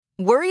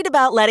Worried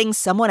about letting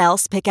someone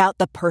else pick out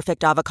the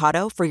perfect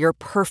avocado for your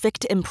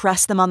perfect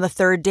impress them on the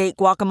third date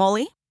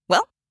guacamole?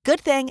 Well, good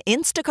thing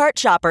Instacart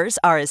shoppers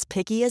are as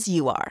picky as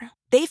you are.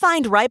 They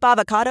find ripe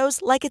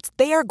avocados like it's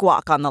their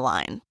guac on the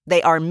line.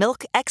 They are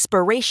milk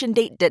expiration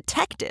date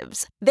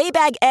detectives. They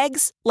bag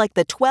eggs like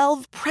the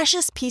 12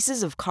 precious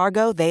pieces of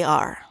cargo they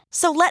are.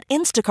 So let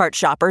Instacart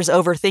shoppers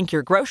overthink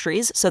your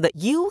groceries so that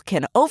you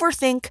can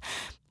overthink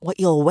what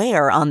you'll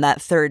wear on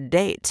that third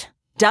date.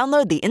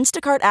 Download the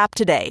Instacart app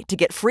today to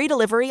get free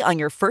delivery on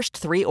your first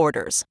 3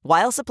 orders,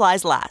 while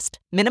supplies last.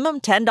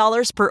 Minimum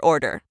 $10 per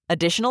order.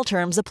 Additional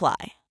terms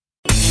apply.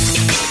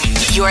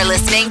 You're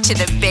listening to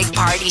the Big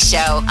Party Show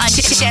on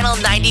Channel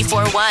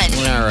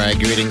 94.1. All right,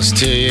 greetings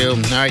to you. All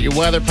right, your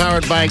weather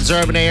powered by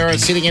Exorbitant Air.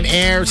 Sitting in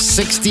air,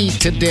 60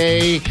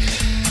 today.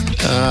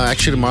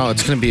 Actually, tomorrow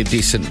it's going to be a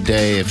decent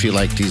day if you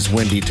like these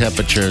windy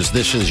temperatures.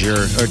 This is your,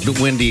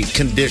 or windy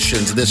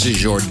conditions. This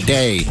is your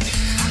day.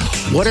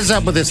 What is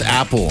up with this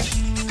Apple?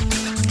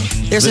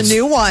 There's a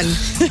new one.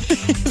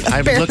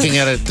 I'm looking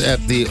at it at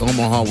the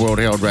Omaha World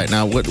Herald right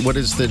now. What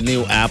is the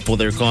new Apple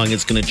they're calling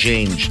it's going to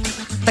change?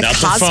 The Not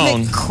Cosmic the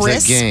phone.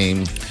 Crisp. The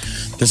game.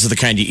 This is the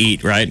kind you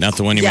eat, right? Not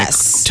the one you make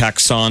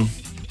texts on.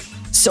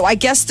 So I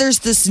guess there's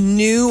this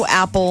new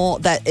Apple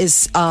that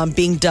is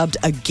being dubbed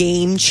a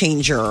game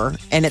changer,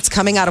 and it's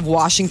coming out of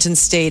Washington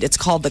State. It's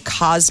called the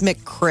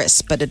Cosmic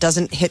Crisp, but it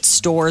doesn't hit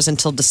stores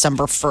until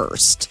December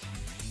 1st.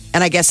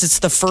 And I guess it's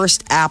the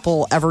first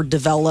Apple ever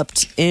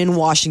developed in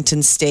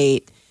Washington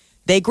State.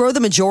 They grow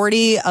the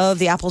majority of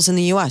the apples in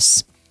the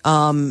U.S.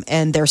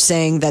 And they're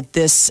saying that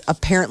this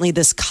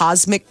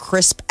Cosmic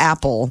Crisp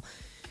apple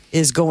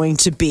is going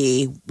to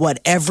be what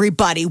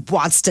everybody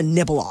wants to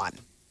nibble on.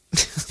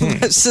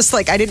 It's just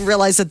like, I didn't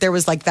realize that there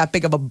was like that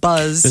big of a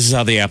buzz. This is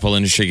how the Apple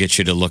industry gets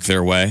you to look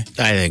their way.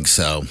 I think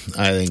so.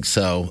 It's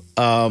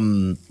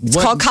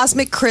called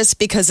Cosmic Crisp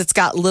because it's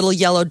got little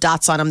yellow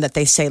dots on them that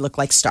they say look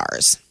like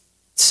stars.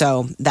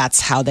 So that's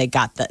how they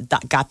got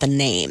the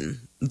name.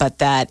 But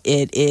that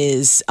it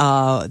is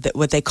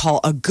what they call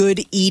a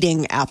good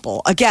eating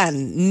apple.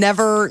 Again,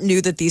 never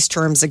knew that these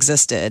terms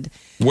existed.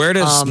 Where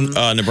does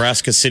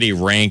Nebraska City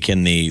rank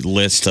in the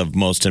list of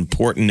most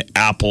important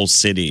Apple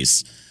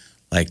cities?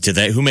 Like,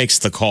 who makes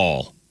the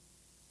call?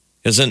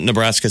 Isn't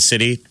Nebraska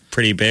City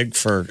pretty big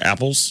for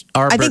apples?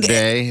 Arbor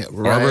Day.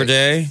 Arbor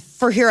Day?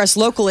 For here us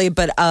locally,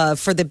 but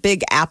for the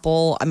big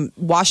apple,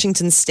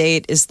 Washington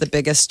State is the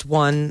biggest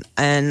one,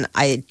 and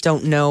I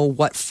don't know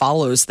what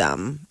follows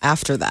them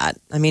after that.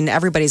 I mean,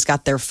 everybody's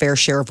got their fair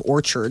share of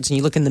orchards, and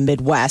you look in the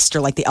Midwest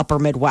or like the upper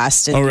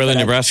Midwest. And, oh, really?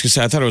 Nebraska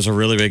City? I thought it was a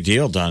really big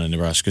deal down in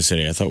Nebraska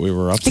City. I thought we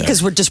were up there.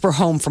 Because we're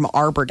home from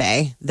Arbor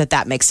Day,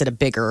 that makes it a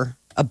bigger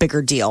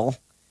deal.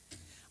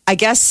 I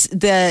guess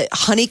the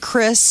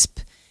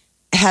Honeycrisp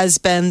has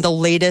been the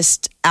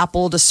latest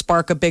apple to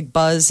spark a big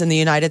buzz in the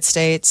United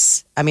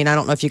States. I mean, I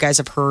don't know if you guys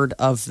have heard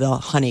of the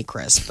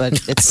Honeycrisp, but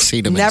it's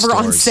never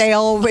on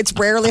sale. It's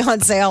rarely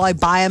on sale. I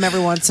buy them every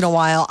once in a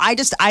while. I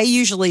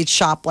usually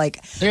shop like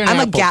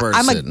I'm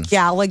a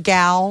gala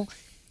gal,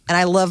 and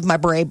I love my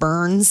Bray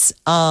Burns.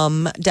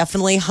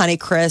 Definitely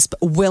Honeycrisp.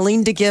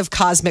 Willing to give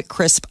Cosmic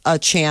Crisp a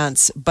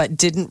chance, but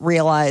didn't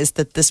realize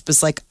that this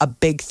was like a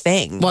big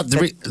thing. Well,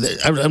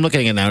 I'm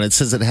looking at it now, and it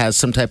says it has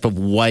some type of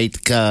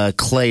white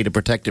clay to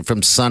protect it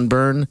from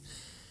sunburn.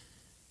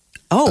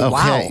 Oh,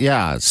 wow.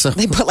 Yeah. So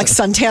they put like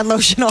suntan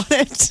lotion on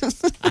it.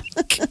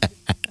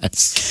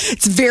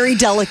 It's very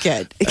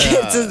delicate.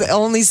 It's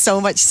only so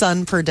much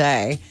sun per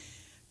day.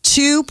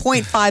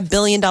 $2.5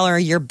 billion a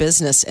year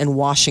business in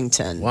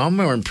Washington. Well, I'm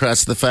more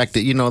impressed with the fact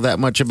that you know that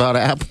much about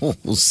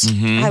apples.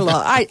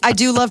 Mm-hmm. I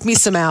do love me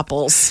some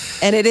apples,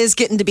 and it is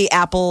getting to be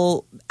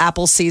apple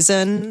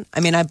season. I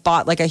mean, I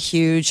bought like a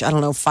huge,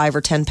 5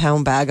 or 10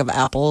 pound bag of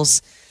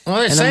apples. Well,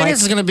 they're saying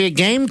this is going to be a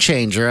game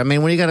changer. I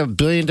mean, when you got a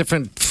billion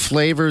different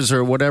flavors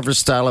or whatever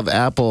style of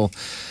apple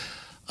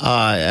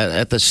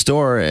at the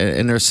store,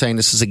 and they're saying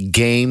this is a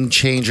game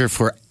changer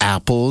for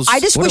apples. I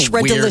just wish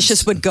Red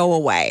Delicious would go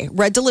away.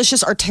 Red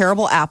Delicious are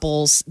terrible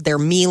apples. They're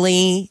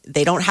mealy.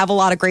 They don't have a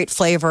lot of great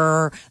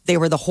flavor. They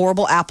were the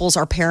horrible apples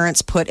our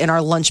parents put in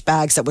our lunch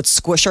bags that would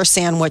squish our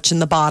sandwich in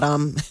the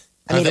bottom.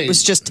 I mean,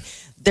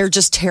 they're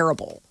just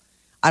terrible.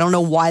 I don't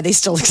know why they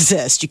still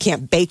exist. You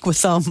can't bake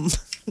with them.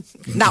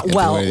 Not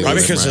well.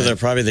 Probably because they're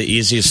probably the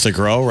easiest to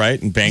grow,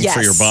 right? And bang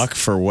for your buck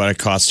for what it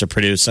costs to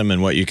produce them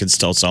and what you can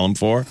still sell them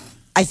for.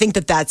 I think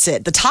that's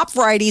it. The top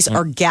varieties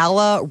are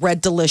Gala, Red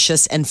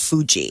Delicious, and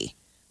Fuji.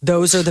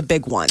 Those are the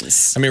big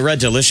ones. I mean, Red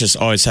Delicious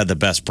always had the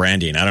best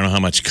branding. I don't know how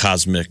much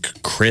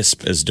Cosmic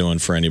Crisp is doing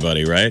for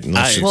anybody, right?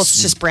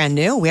 It's just brand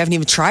new. We haven't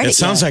even tried it yet. It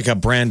sounds like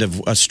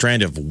a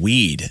strand of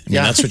weed. I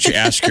mean, that's what you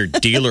ask your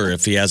dealer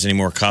if he has any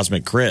more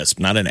Cosmic Crisp,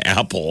 not an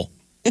apple.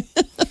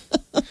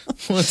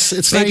 Well,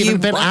 it's not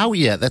even been out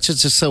yet. That's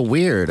just so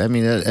weird. I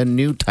mean, a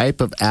new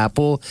type of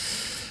apple.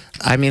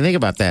 I mean, think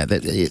about that.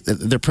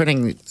 They're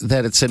printing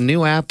that it's a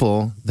new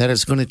apple that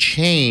is going to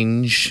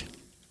change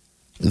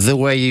the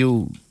way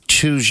you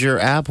choose your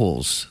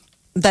apples.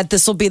 That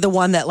this will be the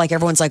one that like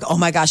everyone's like, oh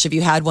my gosh, if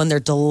you had one, they're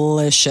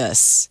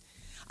delicious.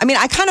 I mean,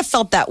 I kind of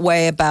felt that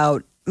way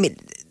about. I mean,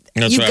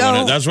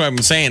 That's what I'm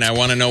saying. I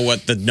want to know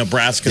what the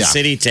Nebraska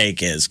City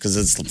take is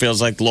because it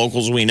feels like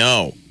locals we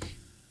know.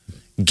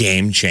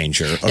 Game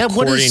changer,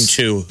 according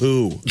to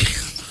who?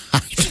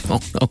 I don't know.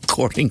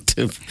 According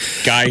to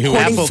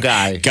Apple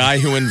guy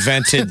who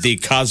invented the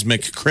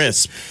Cosmic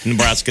Crisp,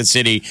 Nebraska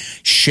City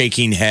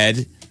shaking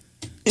head.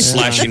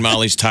 Slashing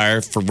Molly's tire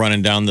for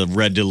running down the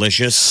Red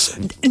Delicious.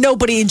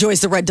 Nobody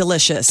enjoys the Red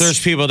Delicious.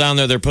 There's people down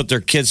there that put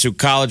their kids through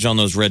college on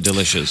those Red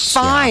Delicious.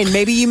 Fine,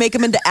 maybe you make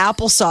them into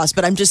applesauce,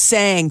 but I'm just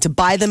saying to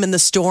buy them in the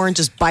store and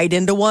just bite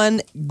into one.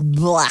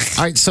 Blah.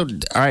 All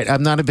right.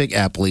 I'm not a big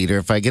apple eater.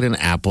 If I get an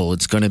apple,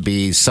 it's going to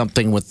be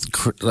something with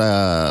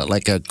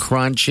like a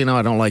crunch. You know,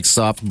 I don't like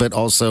soft, but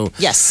also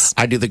yes,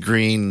 I do the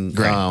green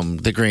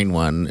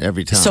one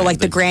every time. So like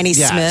the Granny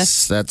Smith.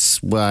 Yes,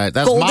 that's why.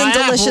 That's Golden my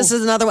Delicious apple.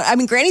 is another one. I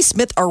mean, Granny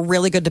Smith are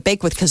really good to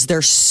bake with because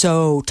they're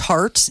so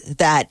tart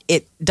that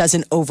it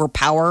doesn't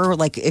overpower.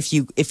 Like if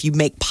you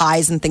make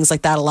pies and things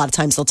like that, a lot of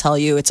times they'll tell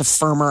you it's a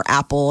firmer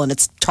apple and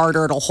it's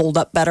tartar, it'll hold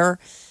up better.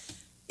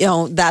 You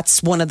know,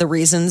 that's one of the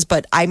reasons.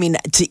 But I mean,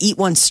 to eat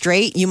one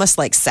straight, you must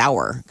like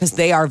sour because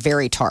they are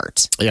very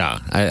tart. Yeah,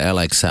 I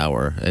like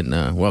sour.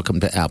 And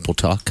welcome to Apple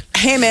Talk.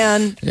 Hey,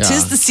 man,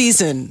 tis the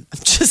season. I'm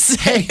just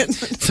saying.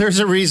 There's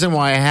a reason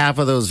why half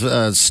of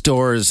those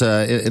stores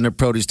in the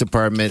produce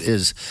department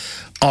is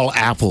all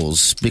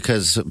apples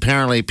because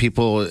apparently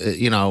people,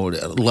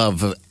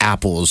 love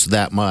apples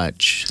that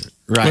much.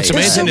 Right.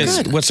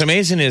 What's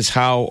amazing is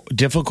how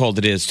difficult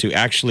it is to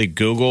actually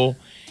Google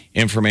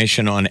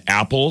information on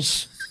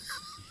apples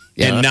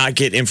and not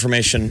get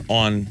information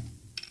on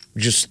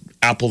just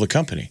Apple the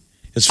company.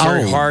 It's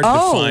very hard to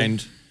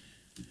find.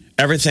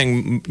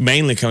 Everything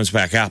mainly comes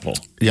back Apple.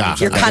 Yeah,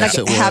 you're kind of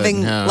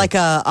having like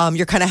a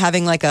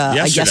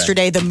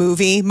yesterday the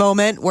movie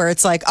moment where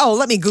it's like, oh,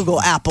 let me Google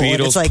Apple. Beatles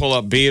and it's like, pull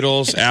up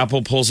Beatles.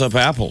 Apple pulls up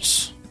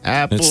apples.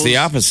 Apples. It's the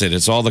opposite.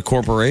 It's all the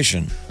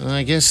corporation.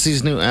 I guess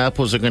these new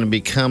apples are going to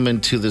be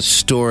coming to the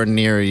store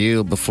near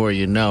you before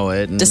you know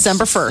it. And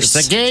December 1st.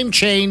 It's a game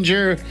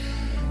changer.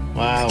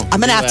 Wow. I'm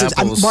going to have to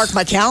mark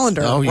my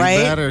calendar, right? You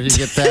better. You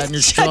get that in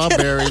your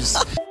strawberries.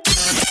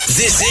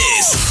 This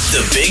is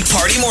the Big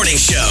Party Morning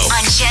Show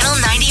on Channel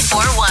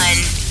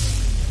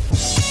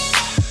 94.1.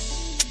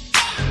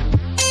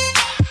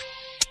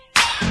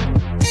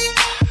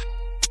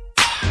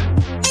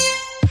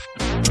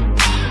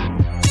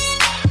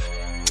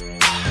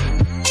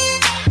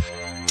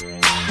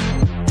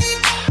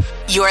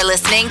 You're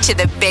listening to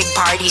the Big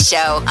Party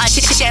Show on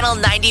Channel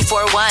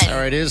 94.1. All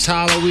right, it is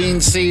Halloween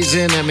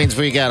season. That means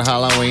we got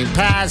Halloween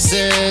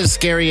passes.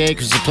 Scary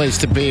Acres is the place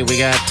to be. We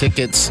got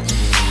tickets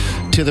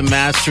to the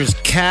Masters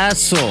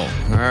Castle.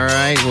 All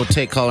right, we'll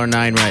take caller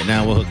 9 right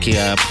now. We'll hook you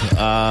up.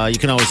 You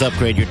can always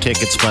upgrade your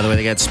tickets, by the way.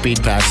 They got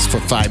speed passes for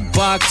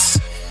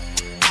 $5.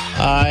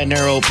 And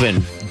they're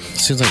open.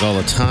 Seems like all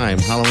the time.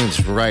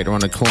 Halloween's right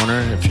around the corner.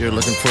 If you're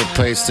looking for a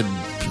place to,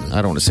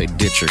 I don't want to say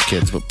ditch your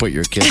kids, but put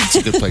your kids, it's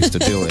a good place to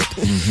do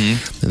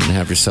it. And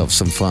have yourself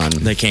some fun.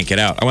 They can't get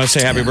out. I want to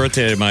say happy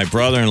birthday to my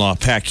brother-in-law,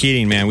 Pat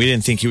Keating, man. We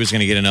didn't think he was going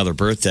to get another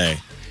birthday.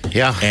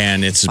 Yeah.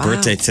 And it's his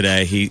birthday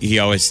today. He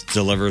always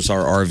delivers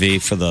our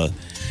RV for the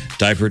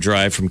diaper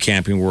drive from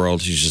Camping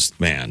World. He's just,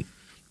 man,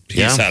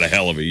 he's had a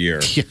hell of a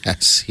year.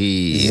 Yes,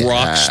 he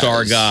rock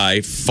star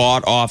guy,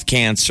 fought off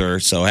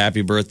cancer. So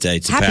happy birthday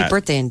to Pat. Happy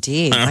birthday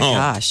indeed. My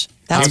gosh.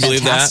 That's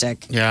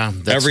fantastic. That? Yeah.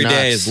 Every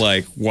day is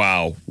like,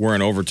 wow, we're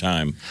in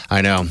overtime.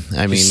 I know.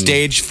 I mean,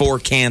 stage 4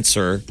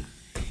 cancer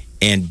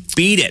and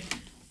beat it.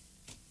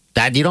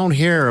 That you don't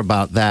hear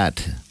about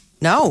that.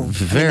 No.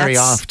 Very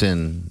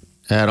often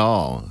at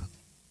all.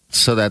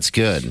 So that's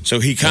good.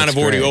 So he kind of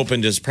already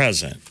opened his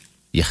present.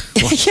 Yeah.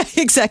 Yeah,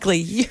 exactly.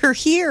 You're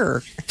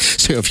here.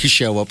 So if you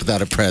show up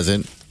without a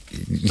present,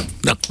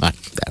 no,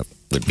 that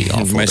would be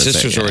awful. My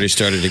sister's already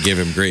started to give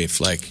him grief.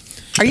 Like,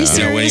 are you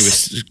serious? When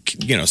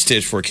he was,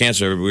 stage 4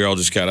 cancer, we all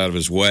just got out of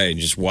his way and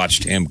just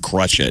watched him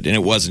crush it. And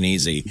it wasn't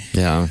easy.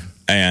 Yeah.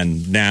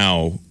 And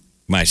now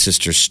my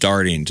sister's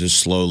starting to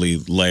slowly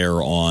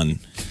layer on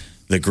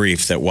the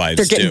grief that wives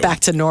do. They're getting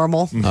back to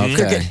normal.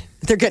 Okay.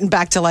 They're getting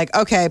back to like,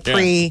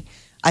 okay,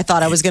 I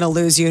thought I was going to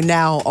lose you.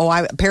 Now,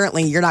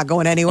 apparently you're not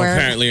going anywhere.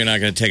 Apparently you're not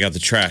going to take out the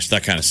trash,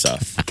 that kind of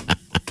stuff.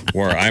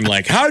 Where I'm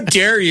like, how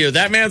dare you?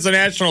 That man's a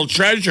national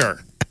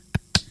treasure.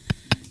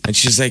 And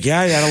she's like,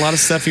 yeah, he had a lot of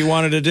stuff he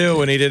wanted to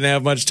do and he didn't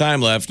have much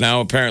time left. Now,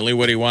 apparently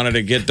what he wanted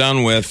to get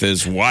done with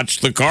is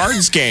watch the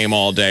cards game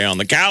all day on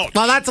the couch.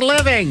 Well, that's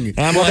living.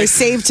 They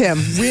saved him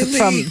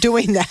from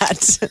doing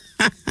that.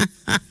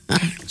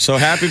 So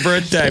happy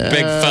birthday,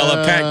 big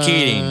fella, Pat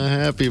Keating.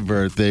 Happy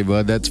birthday,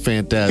 bud. That's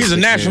fantastic. He's a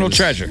national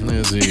treasure.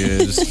 Yes, he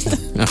is.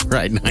 All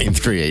right,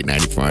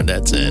 938-94.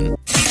 That's in. Wake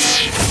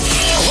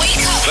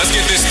up. Let's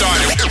get this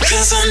started.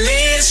 'Cause I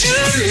need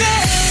you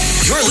now.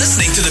 You're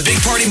listening to the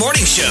Big Party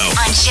Morning Show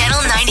on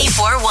Channel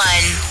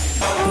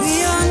 94.1.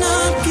 We are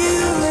not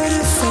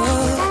beautiful.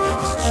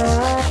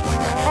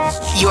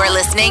 You're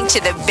listening to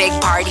the Big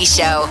Party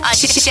Show on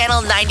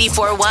Channel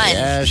 94.1.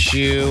 Yes,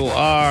 you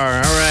are.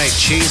 All right,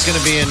 she's going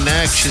to be in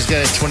next. She's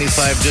got a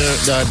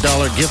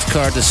 $25 gift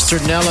card to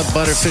Sternella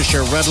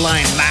Butterfisher Red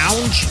Line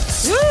Lounge.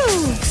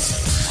 Woo!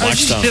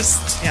 Blackstone.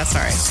 Yeah,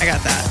 sorry. I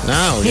got that.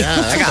 No, yeah,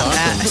 I got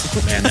awesome.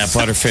 that. Man, that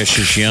butterfish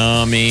is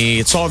yummy.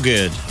 It's all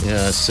good.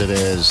 Yes, it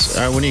is.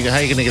 All right, how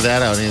are you going to get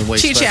that out? Any way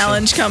Cheat special?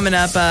 challenge coming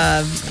up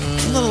a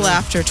little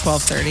after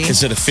 12:30.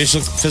 Is it a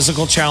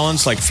physical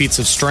challenge like feats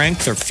of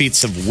strength or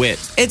feats of wit?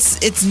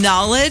 It's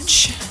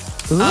knowledge.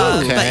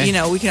 Okay.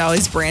 But, we can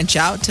always branch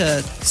out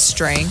to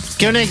strength.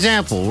 Give an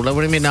example. What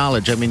do you mean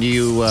knowledge? I mean,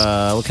 what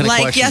kind of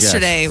Like questions?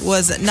 yesterday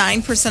was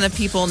 9% of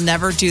people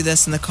never do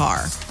this in the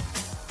car.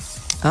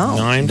 Oh,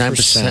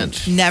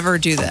 9%. Never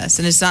do this.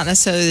 And it's not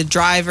necessarily the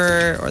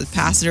driver or the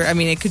passenger. I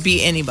mean, it could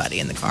be anybody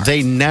in the car.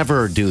 They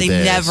never do They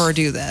this. never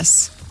do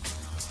this.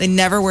 They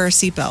never wear a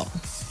seatbelt.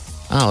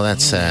 Oh,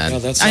 that's sad. No,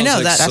 that I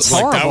know, sounds that's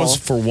like that horrible. was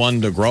for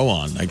one to grow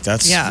on. Like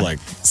that's Yeah. like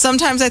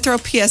Sometimes I throw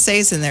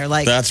PSAs in there,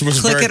 like that was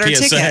click very it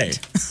or PSA. ticket.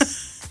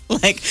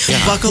 Like,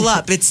 buckle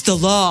up. It's the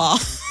law.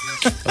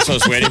 That's what I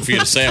was waiting for you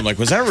to say. I'm like,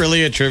 was that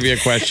really a trivia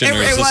question? It,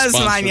 or is it this was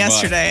sponsored mine by-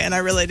 yesterday, and I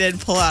really did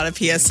pull out a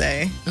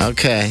PSA.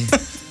 Okay.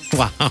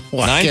 Wow.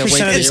 Well, I can't 9%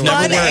 wait of to these hear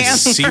never what fun wear a and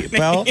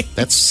seatbelt.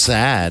 That's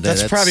sad.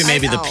 That's probably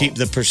maybe I know.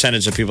 the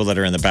percentage of people that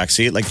are in the back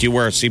seat. Like, do you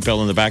wear a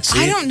seatbelt in the back seat?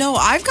 I don't know.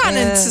 I've gotten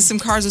into some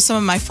cars with some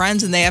of my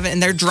friends, and they haven't,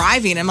 and they're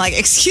driving. I'm like,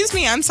 excuse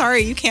me, I'm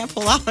sorry, you can't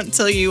pull out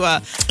until you You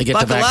get the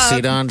buckle back up.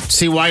 seat on.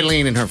 See,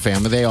 Wileen and her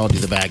family, they all do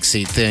the back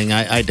seat thing.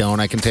 I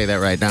don't. I can tell you that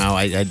right now.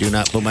 I do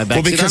not put my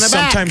back Well, seat on because the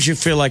back. sometimes you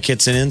feel like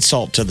it's an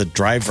insult to the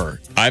driver.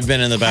 I've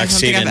been in the I back don't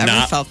seat think I've and ever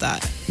not felt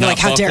that. not like,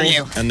 how dare buckled,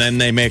 you? And then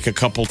they make a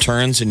couple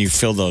turns, and you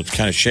feel the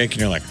kind of shake,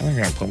 and you're like, I'm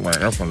gonna put my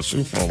effing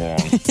seatbelt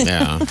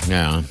on.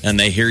 Yeah. And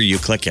they hear you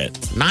click it.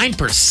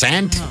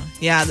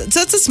 9%? Yeah,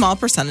 so it's a small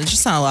percentage.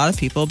 It's not a lot of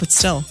people, but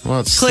still. Well,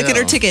 it's Click it or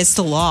still- ticket. It's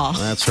the law.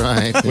 That's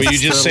right. Well, you It's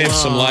just the saved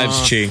some law.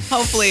 lives, Chi.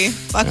 Hopefully,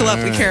 buckle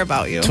up. We care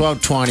about you.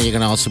 12:20, you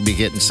can also be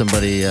getting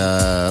somebody,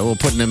 we're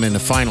putting them in the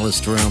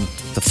finalist room.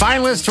 The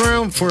finalist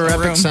room for Epic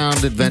room.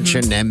 Sound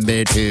Adventure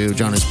number 2,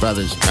 Jonas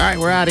Brothers. All right,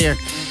 we're out of here.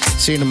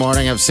 See you in the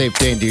morning. Have a safe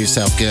day and do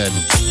yourself good.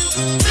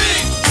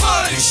 Big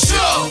Party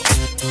Show.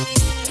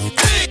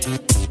 Big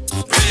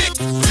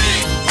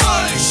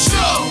Party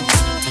Show.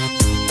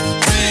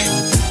 Big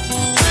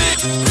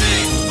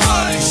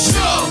Party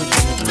Show.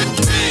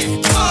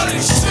 Big Party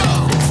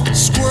Show.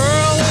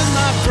 Squirrel in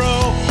my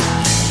fro.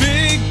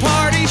 Big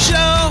party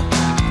show.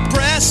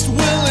 Breast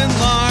will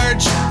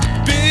enlarge.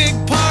 Big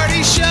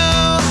party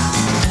show.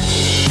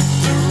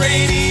 The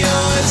radio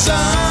is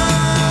on.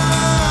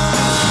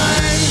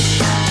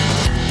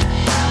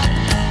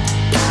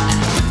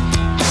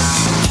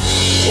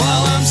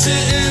 While I'm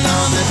sitting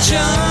on the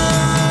john.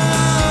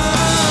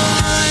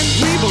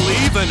 We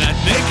believe in a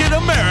naked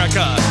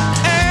America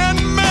and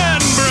man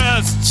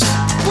breasts.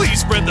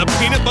 Please spread the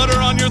peanut butter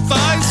on your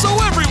thighs so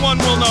everyone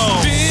will know.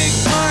 Big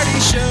party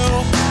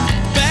show.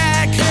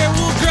 Back hair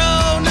will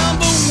grow.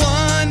 Number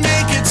one,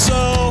 make it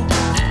so.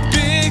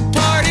 Big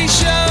party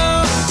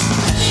show.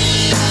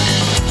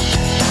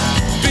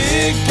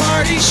 Big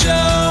party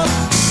show.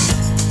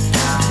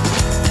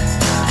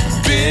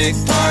 Big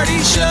party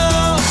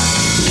show.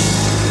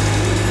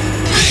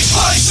 Big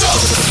Party Show.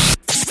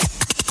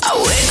 I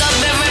wake up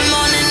every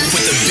morning.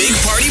 With the Big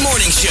Party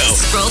Morning Show.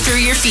 Scroll through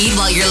your feed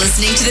while you're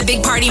listening to the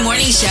Big Party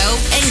Morning Show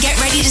and get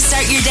ready to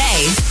start your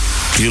day.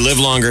 You live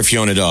longer if you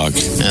own a dog.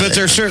 But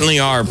there certainly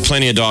are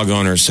plenty of dog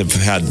owners have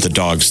had the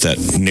dogs that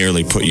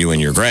nearly put you in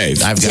your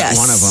grave. I've got Yes.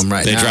 one of them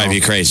right They now. drive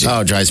you crazy.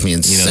 Oh, it drives me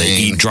insane. You know, they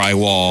eat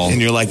drywall.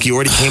 And you're like, you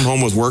already came home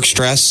with work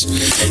stress.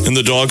 And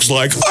the dog's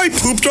like, I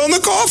pooped on the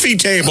coffee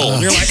table.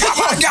 And you're like, oh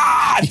my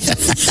God.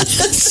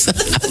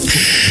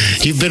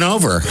 You've been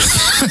over.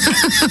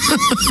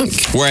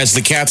 Whereas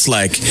the cat's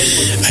like,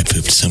 I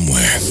pooped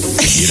somewhere.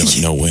 You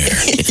don't know where.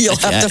 You'll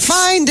have to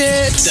find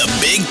it. The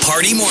Big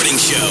Party Morning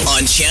Show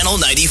on Channel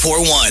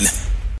 94.1.